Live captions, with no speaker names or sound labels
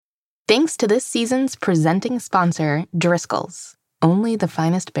Thanks to this season's presenting sponsor, Driscoll's. Only the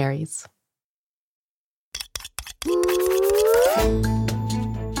finest berries.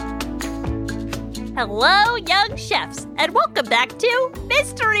 Hello, young chefs, and welcome back to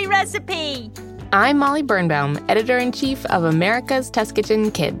Mystery Recipe. I'm Molly Birnbaum, editor-in-chief of America's Test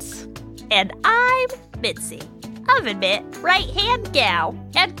Kitchen Kids. And I'm Mitzi, Oven Mitt, right-hand gal,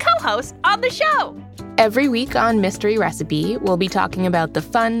 and co-host on the show. Every week on Mystery Recipe, we'll be talking about the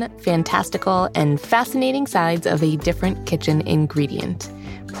fun, fantastical, and fascinating sides of a different kitchen ingredient.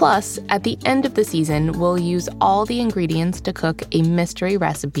 Plus, at the end of the season, we'll use all the ingredients to cook a mystery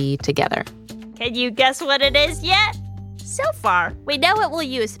recipe together. Can you guess what it is yet? So far, we know it will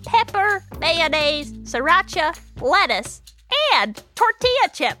use pepper, mayonnaise, sriracha, lettuce, and tortilla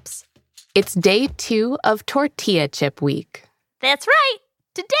chips. It's day 2 of Tortilla Chip Week. That's right.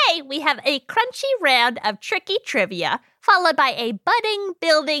 Today, we have a crunchy round of tricky trivia, followed by a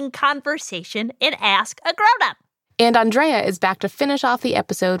budding conversation in Ask a Grown-Up. And Andrea is back to finish off the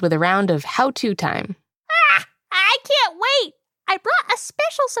episode with a round of how-to time. I can't wait! I brought a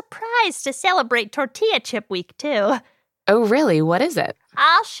special surprise to celebrate Tortilla Chip Week, too. Oh, really? What is it?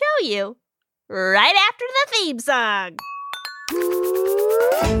 I'll show you right after the theme song.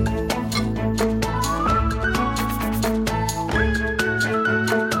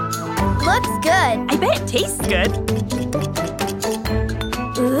 Looks good. I bet it tastes good.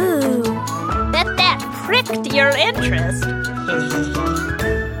 Ooh. Bet that pricked your interest.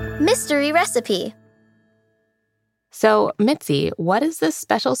 Mystery recipe. So, Mitzi, what is this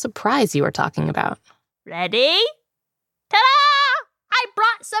special surprise you were talking about? Ready? Ta-da! I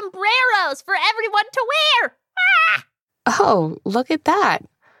brought sombreros for everyone to wear. Oh, look at that.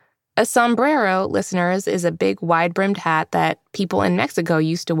 A sombrero, listeners, is a big wide-brimmed hat that people in Mexico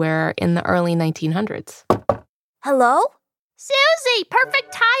used to wear in the early 1900s. Hello? Susie,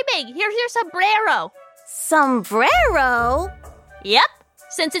 perfect timing. Here's your sombrero. Sombrero? Yep.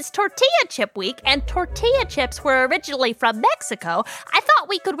 Since it's Tortilla Chip Week and tortilla chips were originally from Mexico, I thought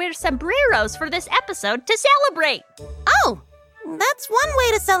we could wear sombreros for this episode to celebrate. Oh, that's one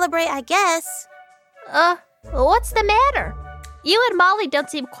way to celebrate, I guess. What's the matter? You and Molly don't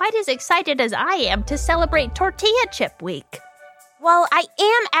seem quite as excited as I am to celebrate Tortilla Chip Week. Well, I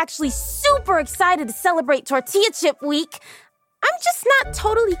am actually super excited to celebrate Tortilla Chip Week. I'm just not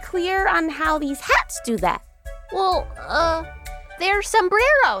totally clear on how these hats do that. Well, they're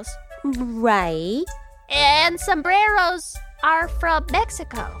sombreros. Right. And sombreros are from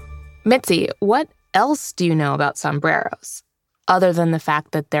Mexico. Mitzi, what else do you know about sombreros, other than the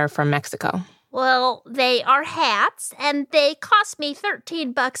fact that they're from Mexico? Well, they are hats, and they cost me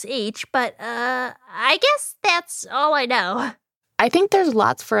 $13 each, but, I guess that's all I know. I think there's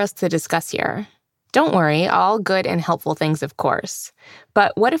lots for us to discuss here. Don't worry, all good and helpful things, of course.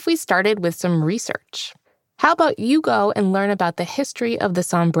 But what if we started with some research? How about you go and learn about the history of the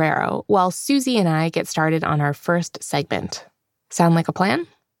sombrero while Susie and I get started on our first segment? Sound like a plan?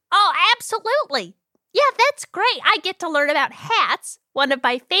 Oh, absolutely. Yeah, that's great. I get to learn about hats, one of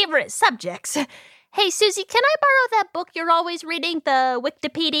my favorite subjects. Hey, Susie, can I borrow that book you're always reading, the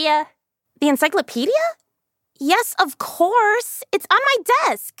Wikipedia? The encyclopedia? Yes, of course. It's on my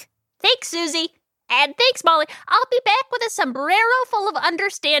desk. Thanks, Susie. And thanks, Molly. I'll be back with a sombrero full of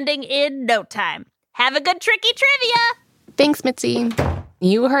understanding in no time. Have a good tricky trivia. Thanks, Mitzi.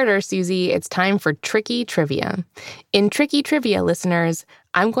 You heard her, Susie. It's time for Tricky Trivia. In Tricky Trivia, listeners,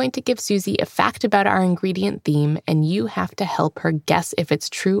 I'm going to give Susie a fact about our ingredient theme, and you have to help her guess if it's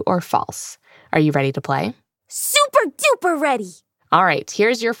true or false. Are you ready to play? Super duper ready. All right,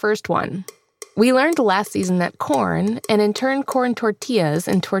 here's your first one. We learned last season that corn, and in turn corn tortillas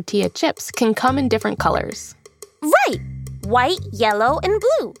and tortilla chips, can come in different colors. Right. White, yellow, and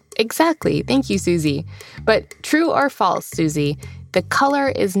blue. Exactly. Thank you, Susie. But true or false, Susie, the color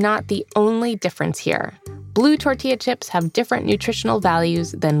is not the only difference here. Blue tortilla chips have different nutritional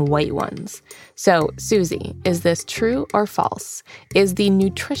values than white ones. So, Susie, is this true or false? Is the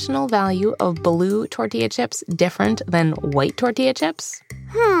nutritional value of blue tortilla chips different than white tortilla chips?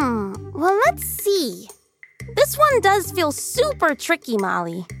 Well, let's see. This one does feel super tricky,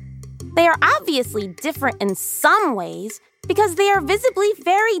 Molly. They are obviously different in some ways because they are visibly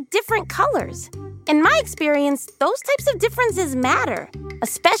very different colors. In my experience, those types of differences matter,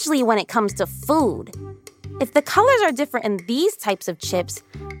 especially when it comes to food. If the colors are different in these types of chips,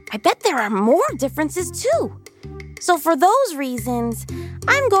 I bet there are more differences too. So for those reasons,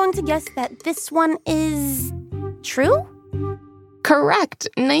 I'm going to guess that this one is true? Correct.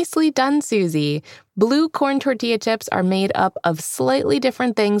 Nicely done, Susie. Blue corn tortilla chips are made up of slightly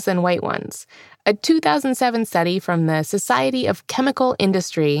different things than white ones. A 2007 study from the Society of Chemical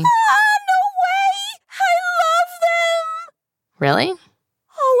Industry... Really?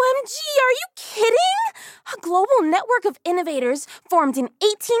 OMG, are you kidding? A global network of innovators formed in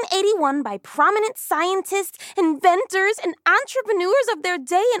 1881 by prominent scientists, inventors, and entrepreneurs of their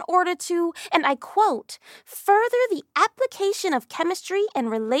day in order to, and I quote, further the application of chemistry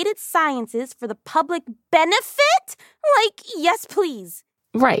and related sciences for the public benefit? Like, yes, please.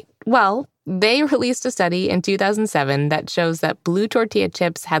 Right. Well, they released a study in 2007 that shows that blue tortilla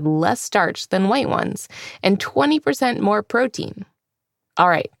chips had less starch than white ones and 20% more protein. All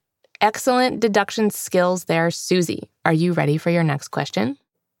right. Excellent deduction skills there, Susie. Are you ready for your next question?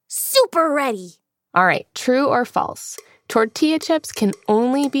 Super ready. All right. True or false? Tortilla chips can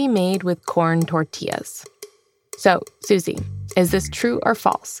only be made with corn tortillas. So, Susie, is this true or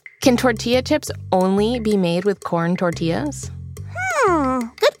false? Can tortilla chips only be made with corn tortillas?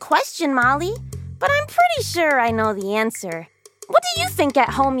 Good question, Molly. But I'm pretty sure I know the answer. What do you think at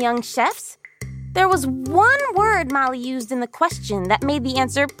home, young chefs? There was one word Molly used in the question that made the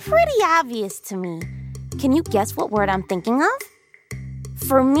answer pretty obvious to me. Can you guess what word I'm thinking of?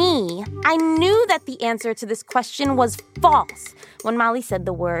 For me, I knew that the answer to this question was false when Molly said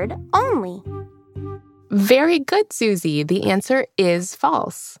the word only. Very good, Susie. The answer is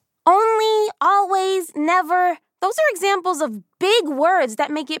false. Only, always, never. Those are examples of big words that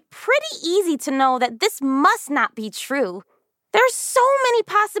make it pretty easy to know that this must not be true. There's so many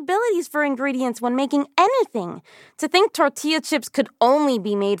possibilities for ingredients when making anything. To think tortilla chips could only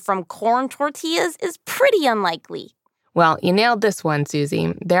be made from corn tortillas is pretty unlikely. Well, you nailed this one,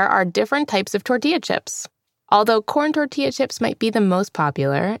 Susie. There are different types of tortilla chips. Although corn tortilla chips might be the most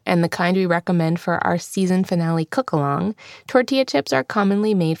popular and the kind we recommend for our season finale cook-along, tortilla chips are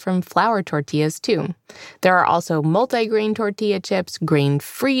commonly made from flour tortillas too. There are also multi-grain tortilla chips,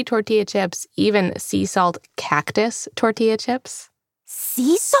 grain-free tortilla chips, even sea salt cactus tortilla chips.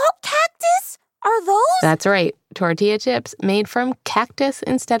 Sea salt cactus? Are those? That's right. Tortilla chips made from cactus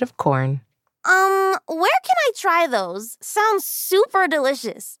instead of corn. Where can I try those? Sounds super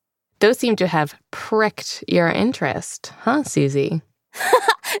delicious. Those seem to have pricked your interest, huh, Susie?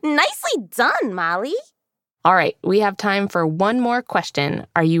 Nicely done, Molly. All right, we have time for one more question.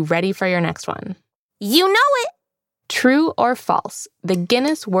 Are you ready for your next one? You know it. True or false? The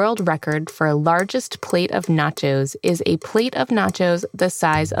Guinness World Record for largest plate of nachos is a plate of nachos the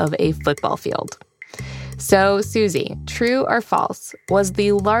size of a football field. So, Susie, true or false? Was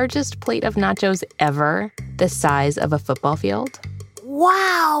the largest plate of nachos ever the size of a football field?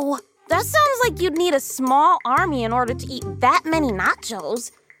 Wow. That sounds like you'd need a small army in order to eat that many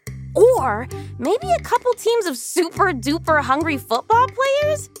nachos. Or maybe a couple teams of super-duper hungry football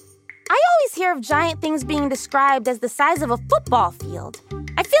players? I always hear of giant things being described as the size of a football field.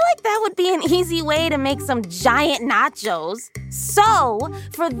 I feel like that would be an easy way to make some giant nachos. So,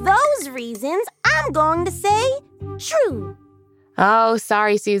 for those reasons, I'm going to say true. Oh,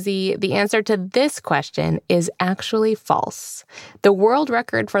 sorry, Susie. The answer to this question is actually false. The world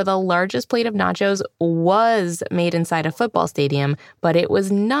record for the largest plate of nachos was made inside a football stadium, but it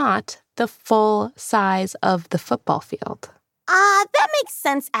was not the full size of the football field. That makes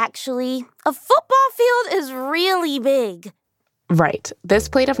sense, actually. A football field is really big. Right. This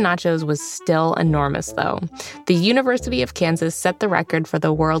plate of nachos was still enormous, though. The University of Kansas set the record for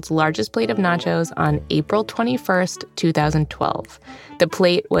the world's largest plate of nachos on April 21st, 2012. The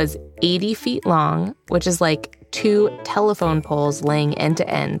plate was 80 feet long, which is like 2 telephone poles laying end to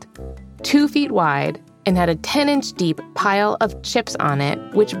end, 2 feet wide, and had a 10-inch deep pile of chips on it,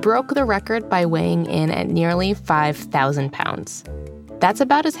 which broke the record by weighing in at nearly 5,000 pounds. That's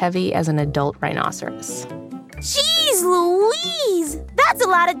about as heavy as an adult rhinoceros. Jeez Louise! That's a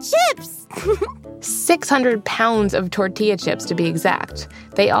lot of chips! 600 pounds of tortilla chips, to be exact.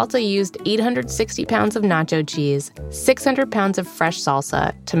 They also used 860 pounds of nacho cheese, 600 pounds of fresh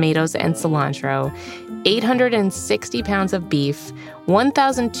salsa, tomatoes, and cilantro, 860 pounds of beef,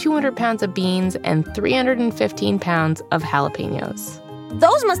 1,200 pounds of beans, and 315 pounds of jalapenos.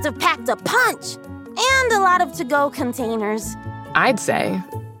 Those must have packed a punch! And a lot of to-go containers. I'd say.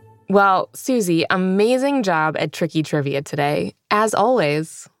 Well, Susie, amazing job at Tricky Trivia today, as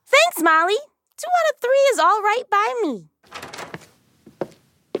always. Thanks, Molly. 2 out of 3 is all right by me.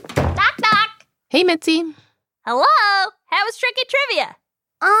 Knock, knock. Hey, Mitzi. Hello. How was Tricky Trivia?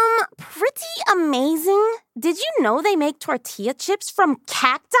 Pretty amazing. Did you know they make tortilla chips from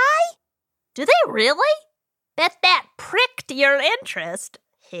cacti? Do they really? Bet that pricked your interest.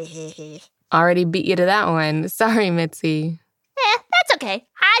 Already beat you to that one. Sorry, Mitzi. That's okay.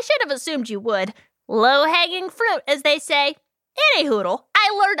 I should have assumed you would. Low-hanging fruit, as they say. Anyhoodle, I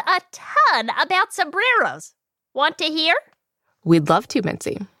learned a ton about sombreros. Want to hear? We'd love to,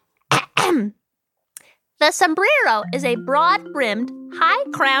 Mitzi. The sombrero is a broad-brimmed,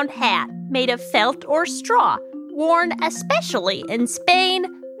 high-crowned hat made of felt or straw, worn especially in Spain,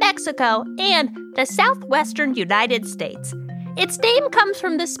 Mexico, and the southwestern United States. Its name comes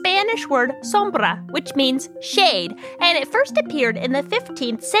from the Spanish word sombra, which means shade, and it first appeared in the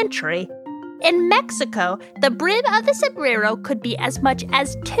 15th century. In Mexico, the brim of the sombrero could be as much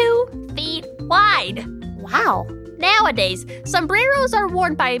as 2 feet wide. Wow. Nowadays, sombreros are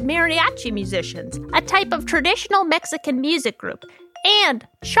worn by mariachi musicians, a type of traditional Mexican music group, and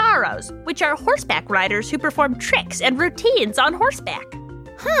charros, which are horseback riders who perform tricks and routines on horseback.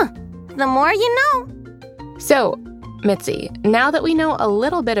 The more you know. So, Mitzi, now that we know a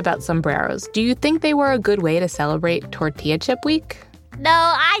little bit about sombreros, do you think they were a good way to celebrate Tortilla Chip Week? No,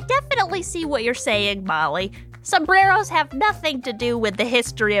 I definitely see what you're saying, Molly. Sombreros have nothing to do with the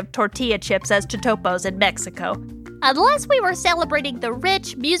history of tortilla chips as totopos in Mexico. Unless we were celebrating the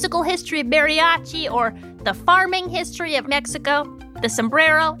rich musical history of mariachi or the farming history of Mexico, the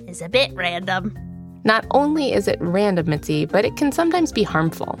sombrero is a bit random. Not only is it random, Mitzi, but it can sometimes be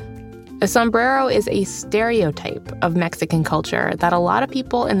harmful. A sombrero is a stereotype of Mexican culture that a lot of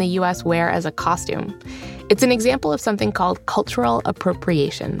people in the U.S. wear as a costume. It's an example of something called cultural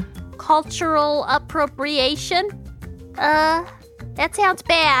appropriation. Cultural appropriation? That sounds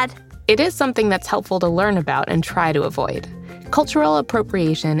bad. It is something that's helpful to learn about and try to avoid. Cultural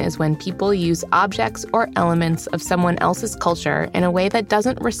appropriation is when people use objects or elements of someone else's culture in a way that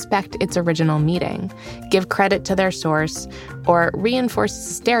doesn't respect its original meaning, give credit to their source, or reinforce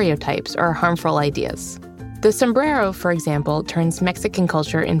stereotypes or harmful ideas. The sombrero, for example, turns Mexican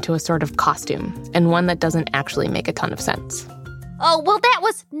culture into a sort of costume, and one that doesn't actually make a ton of sense. Oh, well, that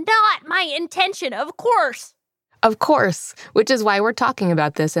was not my intention, of course. Of course, which is why we're talking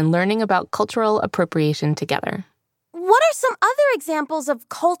about this and learning about cultural appropriation together. What are some other examples of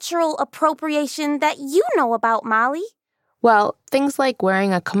cultural appropriation that you know about, Molly? Well, things like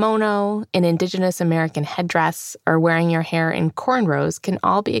wearing a kimono, an indigenous American headdress, or wearing your hair in cornrows can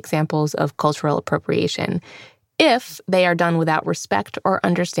all be examples of cultural appropriation if they are done without respect or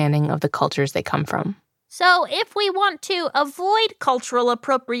understanding of the cultures they come from. So if we want to avoid cultural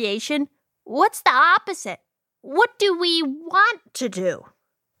appropriation, what's the opposite? What do we want to do?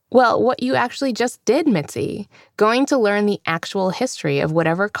 Well, what you actually just did, Mitzi, going to learn the actual history of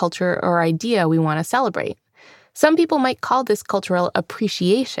whatever culture or idea we want to celebrate. Some people might call this cultural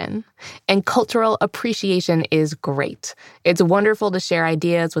appreciation, and cultural appreciation is great. It's wonderful to share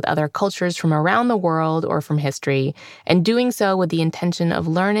ideas with other cultures from around the world or from history, and doing so with the intention of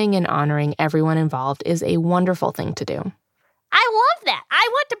learning and honoring everyone involved is a wonderful thing to do. I love that. I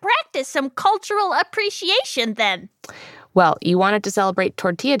want to practice some cultural appreciation then. Well, you wanted to celebrate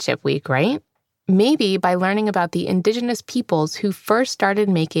Tortilla Chip Week, right? Maybe by learning about the indigenous peoples who first started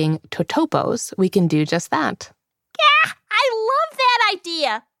making totopos, we can do just that. Yeah, I love that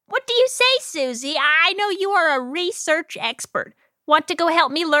idea. What do you say, Susie? I know you are a research expert. Want to go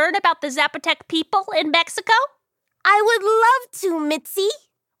help me learn about the Zapotec people in Mexico? I would love to, Mitzi.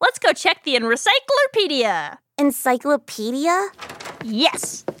 Let's go check the Encyclopedia. Encyclopedia?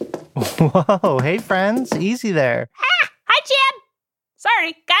 Yes. Whoa, hey friends, easy there. Hi, Chad.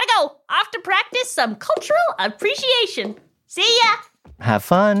 Sorry, gotta go. Off to practice some cultural appreciation. See ya. Have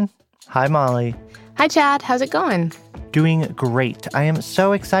fun. Hi, Molly. Hi, Chad. How's it going? Doing great. I am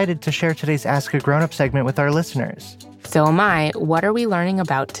so excited to share today's Ask a Grown-Up segment with our listeners. So am I. What are we learning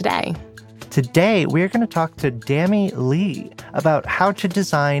about today? Today, we're going to talk to Dami Lee about how to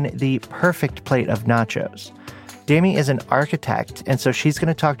design the perfect plate of nachos. Dami is an architect, and so she's going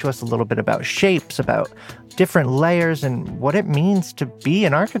to talk to us a little bit about shapes, about different layers, and what it means to be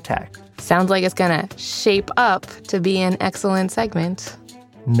an architect. Sounds like it's going to shape up to be an excellent segment.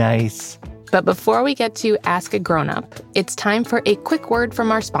 Nice. But before we get to Ask a Grown-Up, it's time for a quick word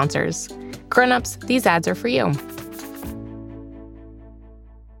from our sponsors. Grown-ups, these ads are for you.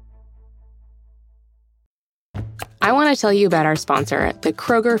 I want to tell you about our sponsor, the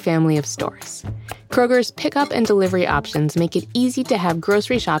Kroger family of stores. Kroger's pickup and delivery options make it easy to have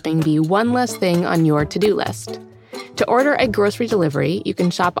grocery shopping be one less thing on your to-do list. To order a grocery delivery, you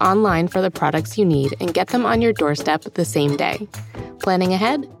can shop online for the products you need and get them on your doorstep the same day. Planning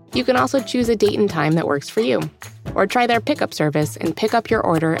ahead? You can also choose a date and time that works for you. Or try their pickup service and pick up your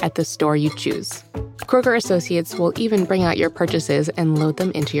order at the store you choose. Kroger associates will even bring out your purchases and load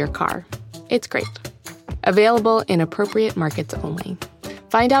them into your car. It's great. Available in appropriate markets only.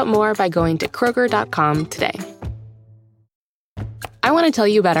 Find out more by going to Kroger.com today. I want to tell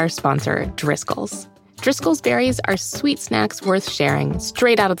you about our sponsor, Driscoll's. Driscoll's berries are sweet snacks worth sharing,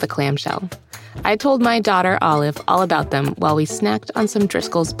 straight out of the clamshell. I told my daughter, Olive, all about them while we snacked on some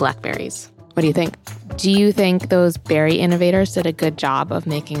Driscoll's blackberries. What do you think? Do you think those berry innovators did a good job of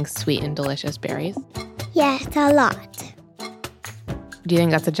making sweet and delicious berries? Yes, a lot. Do you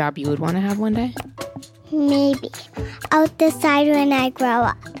think that's a job you would want to have one day? Maybe. I'll decide when I grow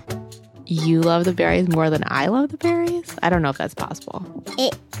up. You love the berries more than I love the berries? I don't know if that's possible.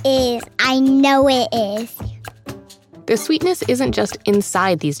 It is. I know it is. The sweetness isn't just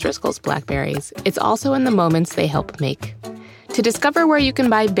inside these Driscoll's blackberries. It's also in the moments they help make. To discover where you can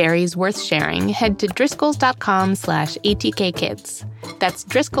buy berries worth sharing, head to driscolls.com/ATKkids. That's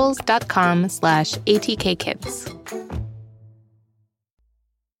driscolls.com/ATKkids.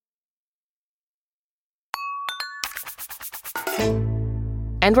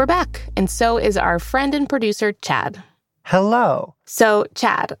 And we're back, and so is our friend and producer, Chad. Hello. So,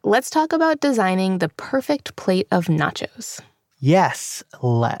 Chad, let's talk about designing the perfect plate of nachos. Yes,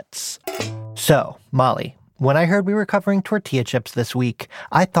 let's. So, Molly, when I heard we were covering tortilla chips this week,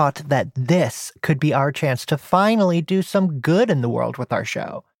 I thought that this could be our chance to finally do some good in the world with our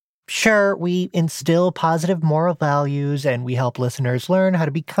show. Sure, we instill positive moral values and we help listeners learn how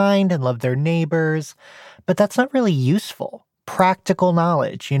to be kind and love their neighbors, but that's not really useful. Practical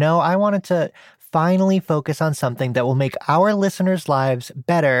knowledge, I wanted to finally focus on something that will make our listeners' lives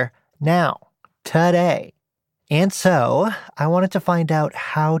better now, today. And so I wanted to find out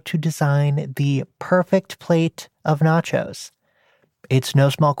how to design the perfect plate of nachos. It's no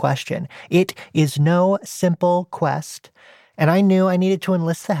small question. It is no simple quest. And I knew I needed to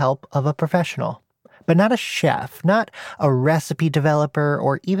enlist the help of a professional, but not a chef, not a recipe developer,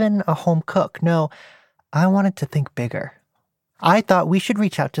 or even a home cook. No, I wanted to think bigger. I thought we should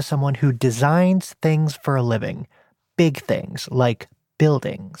reach out to someone who designs things for a living, big things like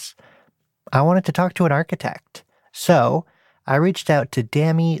buildings. I wanted to talk to an architect. So I reached out to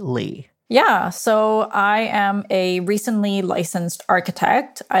Dami Lee. Yeah, so I am a recently licensed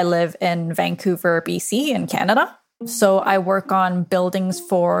architect. I live in Vancouver, BC in Canada. So I work on buildings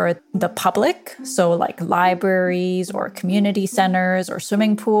for the public, so like libraries or community centers or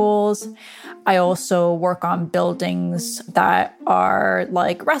swimming pools. I also work on buildings that are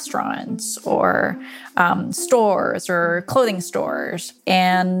like restaurants or stores or clothing stores.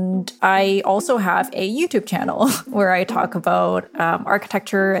 And I also have a YouTube channel where I talk about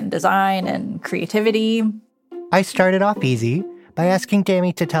architecture and design and creativity. I started off easy by asking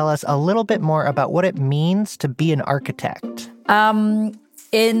Dami to tell us a little bit more about what it means to be an architect.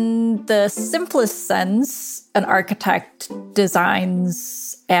 In the simplest sense, an architect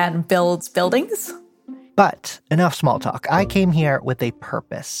designs and builds buildings. But enough small talk. I came here with a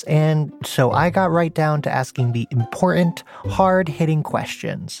purpose, and so I got right down to asking the important, hard-hitting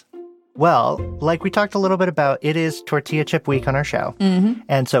questions. Well, like we talked a little bit about, it is Tortilla Chip Week on our show. Mm-hmm.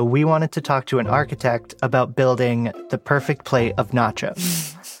 And so we wanted to talk to an architect about building the perfect plate of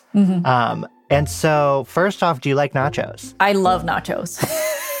nachos. Mm-hmm. And so first off, do you like nachos? I love nachos.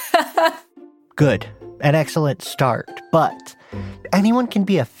 Good. An excellent start. But anyone can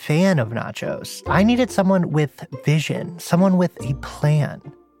be a fan of nachos. I needed someone with vision, someone with a plan.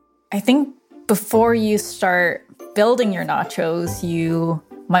 I think before you start building your nachos, you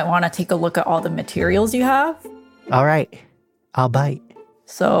might want to take a look at all the materials you have. All right. I'll bite.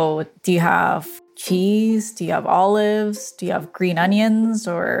 So do you have cheese? Do you have olives? Do you have green onions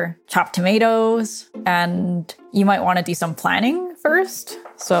or chopped tomatoes? And you might want to do some planning first.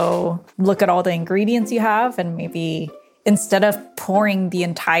 So look at all the ingredients you have and maybe instead of pouring the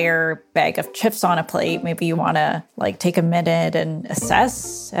entire bag of chips on a plate, maybe you want to take a minute and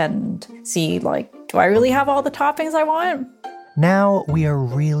assess and see do I really have all the toppings I want? Now we are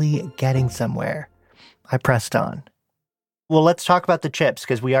really getting somewhere. I pressed on. Well, let's talk about the chips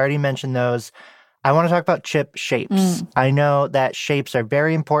because we already mentioned those. I want to talk about chip shapes. I know that shapes are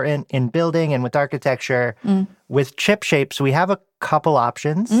very important in building and with architecture. With chip shapes, we have a couple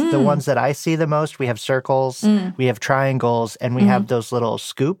options. The ones that I see the most, we have circles, we have triangles, and we have those little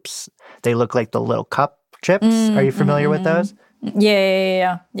scoops. They look like the little cup chips. Are you familiar with those?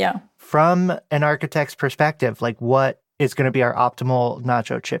 Yeah. From an architect's perspective, what is going to be our optimal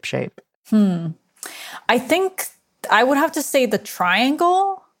nacho chip shape? I think I would have to say the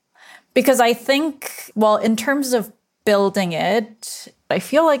triangle because I think, in terms of building it, I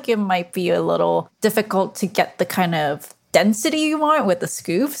feel like it might be a little difficult to get the kind of density you want with the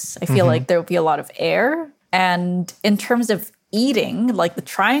scoops. I feel like there will be a lot of air. And in terms of eating, the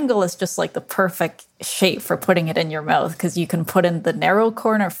triangle is just the perfect shape for putting it in your mouth because you can put in the narrow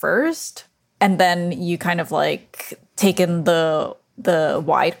corner first and then you kind of take in the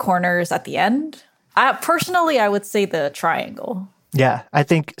wide corners at the end. Personally, I would say the triangle. Yeah, I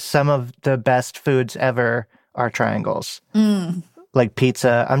think some of the best foods ever are triangles. like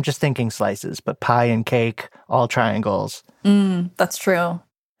pizza. I'm just thinking slices, but pie and cake, all triangles. That's true.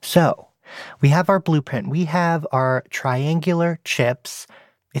 So we have our blueprint. We have our triangular chips.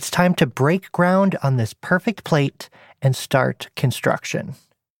 It's time to break ground on this perfect plate and start construction.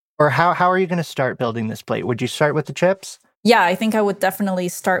 Or how are you going to start building this plate? Would you start with the chips? Yeah, I think I would definitely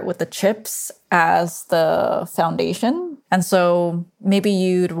start with the chips as the foundation. And so maybe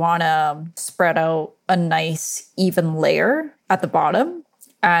you'd want to spread out a nice even layer at the bottom.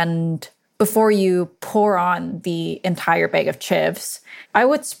 And before you pour on the entire bag of chips, I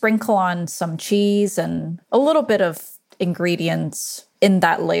would sprinkle on some cheese and a little bit of ingredients in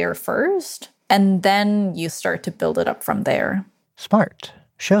that layer first. And then you start to build it up from there. Smart.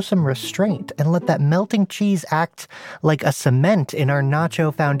 Show some restraint and let that melting cheese act like a cement in our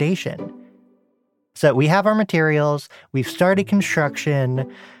nacho foundation. So we have our materials, we've started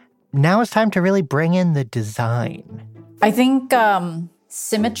construction. Now it's time to really bring in the design. I think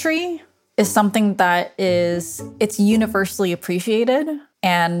symmetry is something that it's universally appreciated.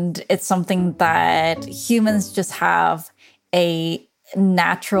 And it's something that humans just have a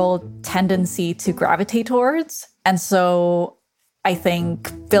natural tendency to gravitate towards. And so I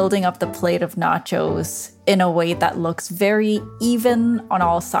think building up the plate of nachos in a way that looks very even on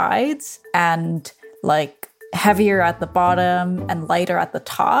all sides and like heavier at the bottom and lighter at the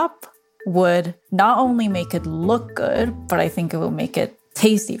top would not only make it look good, but I think it will make it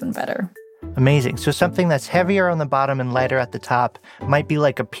taste even better. Amazing. So something that's heavier on the bottom and lighter at the top might be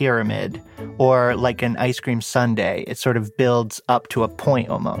like a pyramid or like an ice cream sundae. It sort of builds up to a point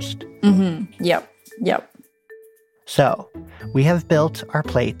almost. Yep. So we have built our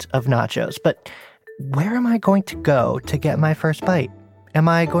plate of nachos, but where am I going to go to get my first bite? Am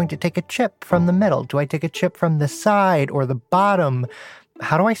I going to take a chip from the middle? Do I take a chip from the side or the bottom?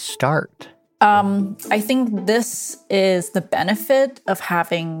 How do I start? I think this is the benefit of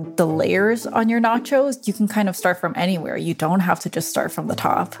having the layers on your nachos. You can kind of start from anywhere. You don't have to just start from the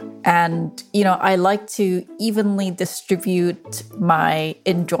top. And, I like to evenly distribute my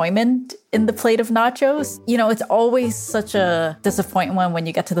enjoyment in the plate of nachos. It's always such a disappointment when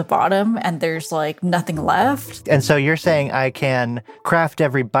you get to the bottom and there's like nothing left. And so you're saying I can craft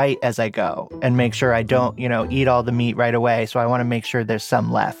every bite as I go and make sure I don't, eat all the meat right away. So I want to make sure there's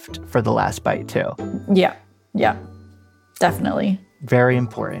some left for the last bite too. Yeah, definitely. Very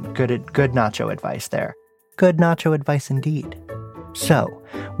important. Good nacho advice there. Good nacho advice indeed. So,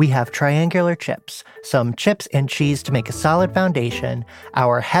 we have triangular chips, some chips and cheese to make a solid foundation,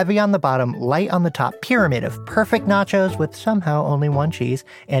 our heavy on the bottom, light on the top pyramid of perfect nachos with somehow only one cheese,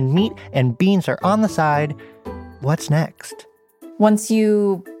 and meat and beans are on the side. What's next? Once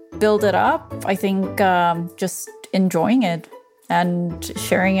you build it up, I think just enjoying it and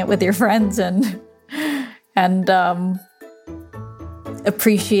sharing it with your friends and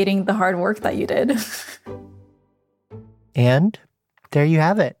appreciating the hard work that you did. And there you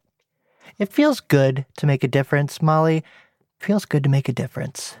have it. It feels good to make a difference, Molly. It feels good to make a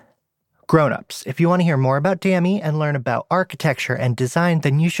difference. Grown-ups, if you want to hear more about Dami and learn about architecture and design,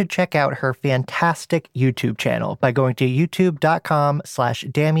 then you should check out her fantastic YouTube channel by going to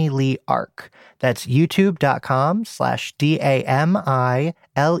youtube.com/DamiLeeArch. That's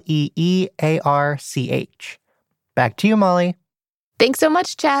youtube.com/DamiLeeArch. Back to you, Molly. Thanks so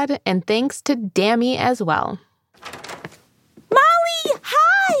much, Chad, and thanks to Dami as well. Molly,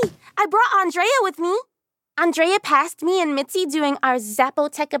 hi! I brought Andrea with me. Andrea passed me and Mitzi doing our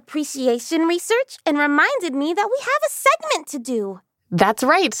Zapotec appreciation research and reminded me that we have a segment to do. That's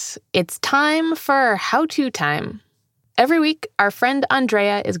right. It's time for How-To Time. Every week, our friend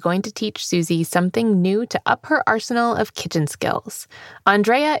Andrea is going to teach Susie something new to up her arsenal of kitchen skills.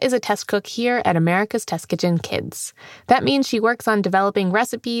 Andrea is a test cook here at America's Test Kitchen Kids. That means she works on developing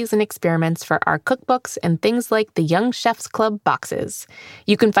recipes and experiments for our cookbooks and things like the Young Chefs Club boxes.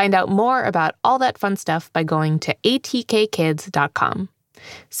 You can find out more about all that fun stuff by going to atkkids.com.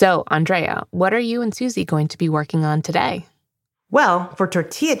 So, Andrea, what are you and Susie going to be working on today? Well, for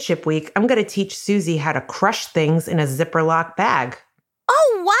Tortilla Chip Week, I'm going to teach Susie how to crush things in a zipper lock bag.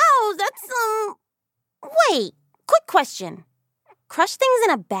 Oh, wow, that's, Wait, quick question. Crush things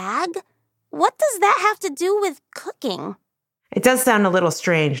in a bag? What does that have to do with cooking? It does sound a little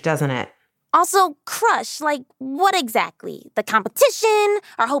strange, doesn't it? Also, crush, like what exactly? The competition?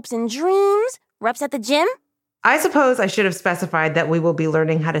 Our hopes and dreams? Reps at the gym? I suppose I should have specified that we will be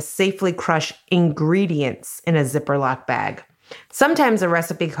learning how to safely crush ingredients in a zipper lock bag. Sometimes a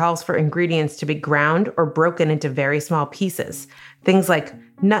recipe calls for ingredients to be ground or broken into very small pieces, things like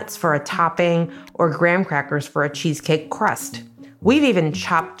nuts for a topping or graham crackers for a cheesecake crust. We've even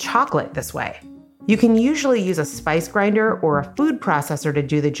chopped chocolate this way. You can usually use a spice grinder or a food processor to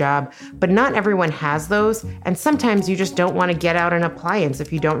do the job, but not everyone has those, and sometimes you just don't want to get out an appliance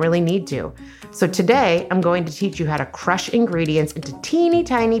if you don't really need to. So today, I'm going to teach you how to crush ingredients into teeny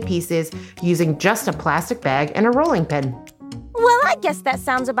tiny pieces using just a plastic bag and a rolling pin. Well, I guess that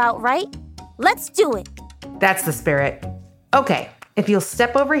sounds about right. Let's do it. That's the spirit. Okay, if you'll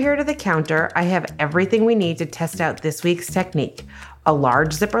step over here to the counter, I have everything we need to test out this week's technique. A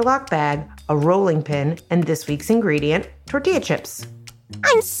large Ziploc bag, a rolling pin, and this week's ingredient, tortilla chips.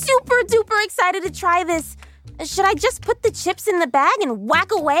 I'm super duper excited to try this. Should I just put the chips in the bag and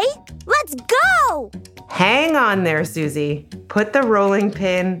whack away? Let's go! Hang on there, Susie. Put the rolling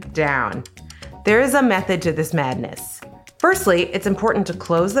pin down. There is a method to this madness. Firstly, it's important to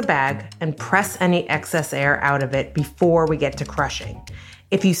close the bag and press any excess air out of it before we get to crushing.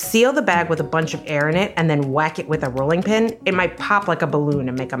 If you seal the bag with a bunch of air in it and then whack it with a rolling pin, it might pop like a balloon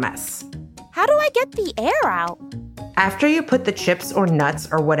and make a mess. How do I get the air out? After you put the chips or nuts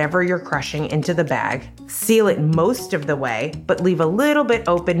or whatever you're crushing into the bag, seal it most of the way, but leave a little bit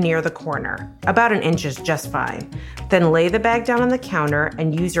open near the corner. About 1 inch is just fine. Then lay the bag down on the counter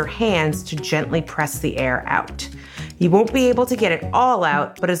and use your hands to gently press the air out. You won't be able to get it all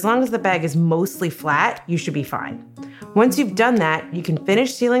out, but as long as the bag is mostly flat, you should be fine. Once you've done that, you can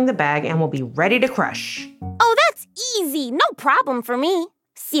finish sealing the bag and we'll be ready to crush. Oh, that's easy. No problem for me.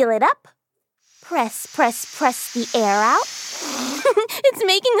 Seal it up. Press the air out. It's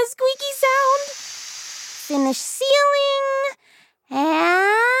making a squeaky sound. Finish sealing.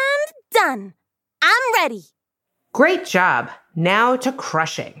 And done. I'm ready. Great job. Now to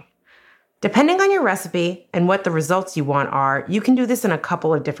crushing. Depending on your recipe and what the results you want are, you can do this in a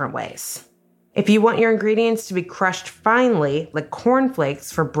couple of different ways. If you want your ingredients to be crushed finely, like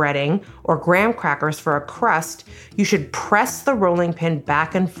cornflakes for breading or graham crackers for a crust, you should press the rolling pin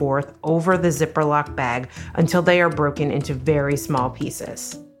back and forth over the Ziploc bag until they are broken into very small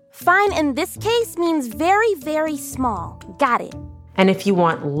pieces. Fine in this case means very, very small. Got it. And if you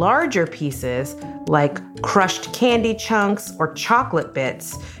want larger pieces, like crushed candy chunks or chocolate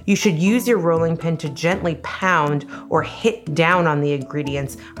bits, you should use your rolling pin to gently pound or hit down on the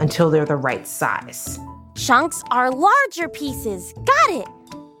ingredients until they're the right size. Chunks are larger pieces. Got it.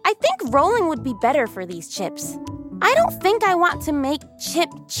 I think rolling would be better for these chips. I don't think I want to make chip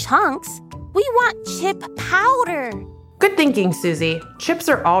chunks. We want chip powder. Good thinking, Susie. Chips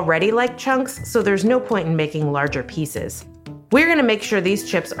are already like chunks, so there's no point in making larger pieces. We're going to make sure these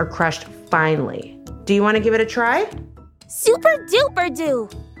chips are crushed finely. Do you want to give it a try? Super duper do.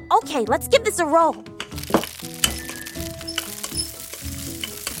 Okay, let's give this a roll.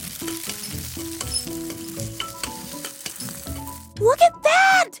 Look at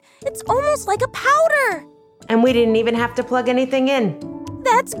that! It's almost like a powder. And we didn't even have to plug anything in.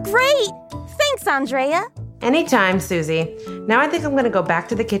 That's great. Thanks, Andrea. Anytime, Susie. Now I think I'm going to go back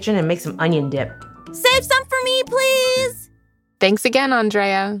to the kitchen and make some onion dip. Save some for me, please. Thanks again,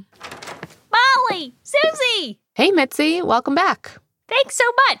 Andrea. Molly! Susie! Hey, Mitzi. Welcome back. Thanks so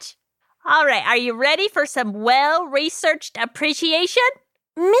much. All right, are you ready for some well-researched appreciation?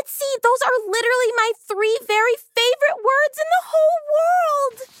 Mitzi, those are literally my 3 very favorite words in the whole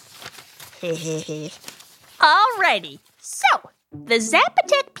world. Alrighty, so the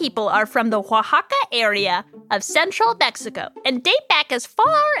Zapotec people are from the Oaxaca area of central Mexico and date back as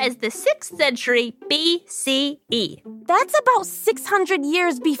far as the 6th century BCE. That's about 600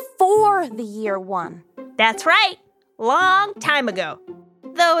 years before the year 1. That's right, long time ago.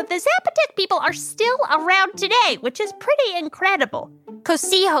 Though the Zapotec people are still around today, which is pretty incredible.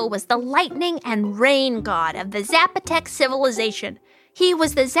 Cosijo was the lightning and rain god of the Zapotec civilization. He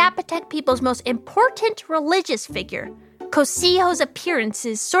was the Zapotec people's most important religious figure. Cosijo's appearance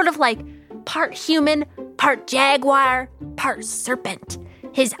is sort of like part human, part jaguar, part serpent.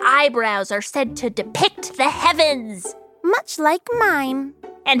 His eyebrows are said to depict the heavens. Much like mine.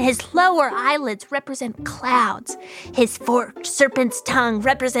 And his lower eyelids represent clouds. His forked serpent's tongue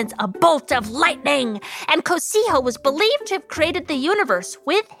represents a bolt of lightning. And Cosijo was believed to have created the universe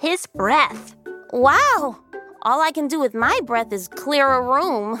with his breath. Wow! All I can do with my breath is clear a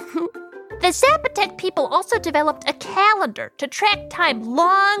room. The Zapotec people also developed a calendar to track time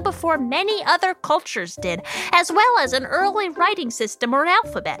long before many other cultures did, as well as an early writing system or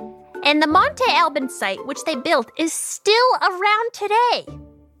alphabet. And the Monte Alban site, which they built, is still around today.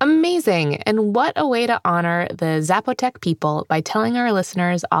 Amazing. And what a way to honor the Zapotec people by telling our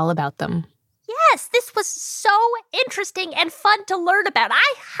listeners all about them. Yes, this was so interesting and fun to learn about.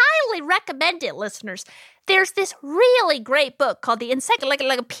 I highly recommend it, listeners. There's this really great book called the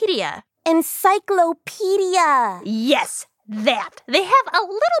Encyclopedia. Encyclopedia. Yes, that. They have a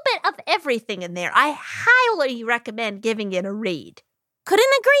little bit of everything in there. I highly recommend giving it a read.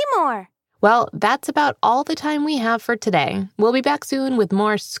 Couldn't agree more. Well, that's about all the time we have for today. We'll be back soon with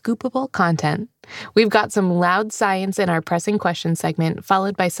more scoopable content. We've got some loud science in our pressing question segment,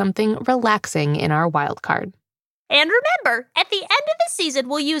 followed by something relaxing in our wild card. And remember, at the end of the season,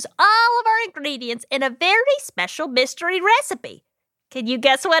 we'll use all of our ingredients in a very special mystery recipe. Can you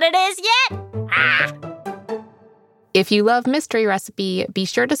guess what it is yet? If you love Mystery Recipe, be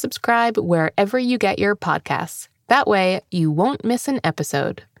sure to subscribe wherever you get your podcasts. That way, you won't miss an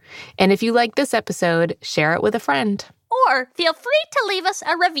episode. And if you like this episode, share it with a friend. Or feel free to leave us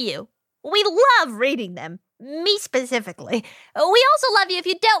a review. We love reading them. Me specifically. We also love you if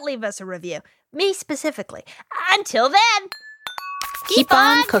you don't leave us a review. Me specifically. Until then, keep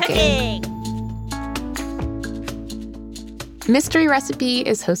on cooking. Mystery Recipe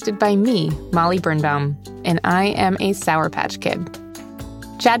is hosted by me, Molly Birnbaum, and I am a Sour Patch Kid.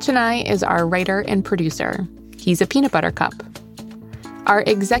 Chad Chennai is our writer and producer. He's a peanut butter cup. Our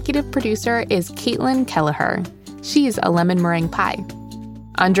executive producer is Caitlin Kelleher. She's a lemon meringue pie.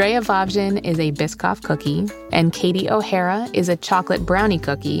 Andrea Vavjin is a Biscoff cookie, and Katie O'Hara is a chocolate brownie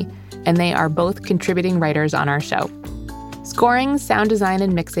cookie, and they are both contributing writers on our show. Scoring, sound design,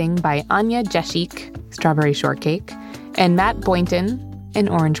 and mixing by Anya Jeshik, Strawberry Shortcake, and Matt Boynton, an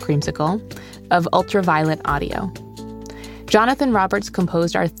Orange Creamsicle, of Ultraviolet Audio. Jonathan Roberts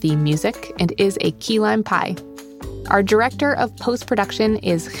composed our theme music and is a key lime pie. Our director of post-production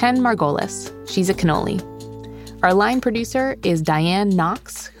is Chen Margolis. She's a cannoli. Our line producer is Diane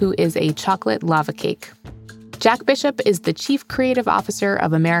Knox, who is a chocolate lava cake. Jack Bishop is the chief creative officer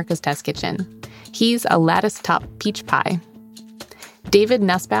of America's Test Kitchen. He's a lattice-top peach pie. David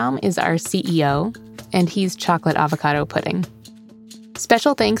Nussbaum is our CEO, and he's chocolate avocado pudding.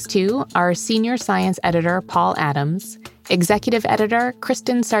 Special thanks to our senior science editor, Paul Adams, executive editor,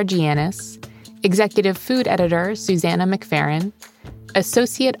 Kristen Sargianis, executive food editor, Susanna McFerrin,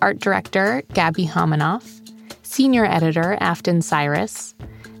 associate art director, Gabby Homanoff, senior editor, Afton Cyrus,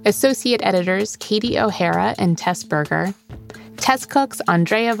 associate editors, Katie O'Hara and Tess Berger, test cooks,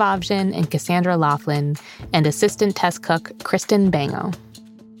 Andrea Vavjin and Cassandra Laughlin, and assistant test cook, Kristen Bango.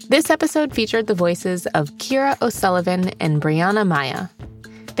 This episode featured the voices of Kira O'Sullivan and Brianna Maya.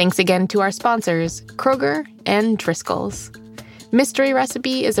 Thanks again to our sponsors, Kroger and Driscoll's. Mystery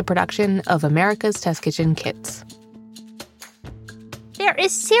Recipe is a production of America's Test Kitchen Kids. There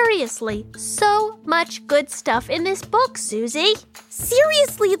is seriously so much good stuff in this book, Susie.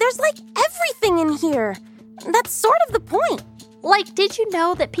 Seriously, there's like everything in here. That's sort of the point. Like, did you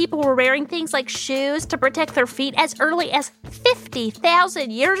know that people were wearing things like shoes to protect their feet as early as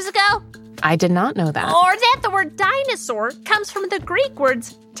 50,000 years ago? I did not know that. Or that the word dinosaur comes from the Greek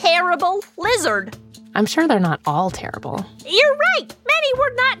words terrible lizard. I'm sure they're not all terrible. You're right. Many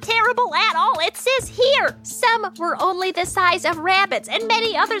were not terrible at all. It says here, some were only the size of rabbits, and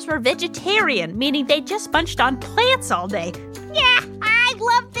many others were vegetarian, meaning they just munched on plants all day. Yeah, I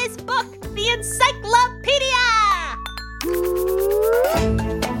love this book, the Encyclopedia!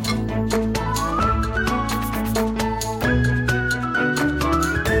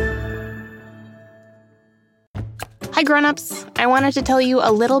 Hi grown-ups, I wanted to tell you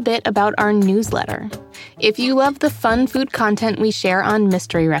a little bit about our newsletter. If you love the fun food content we share on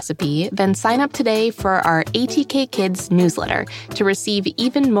Mystery Recipe, then sign up today for our ATK Kids newsletter to receive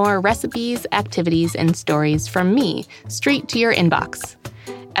even more recipes, activities, and stories from me straight to your inbox.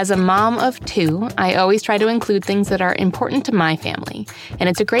 As a mom of 2, I always try to include things that are important to my family, and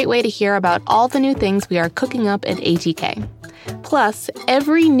it's a great way to hear about all the new things we are cooking up at ATK. Plus,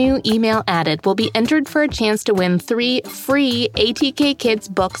 every new email added will be entered for a chance to win 3 free ATK Kids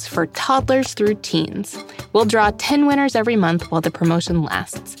books for toddlers through teens. We'll draw 10 winners every month while the promotion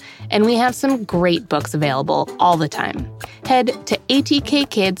lasts, and we have some great books available all the time. Head to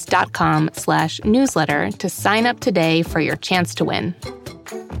atkkids.com/newsletter to sign up today for your chance to win.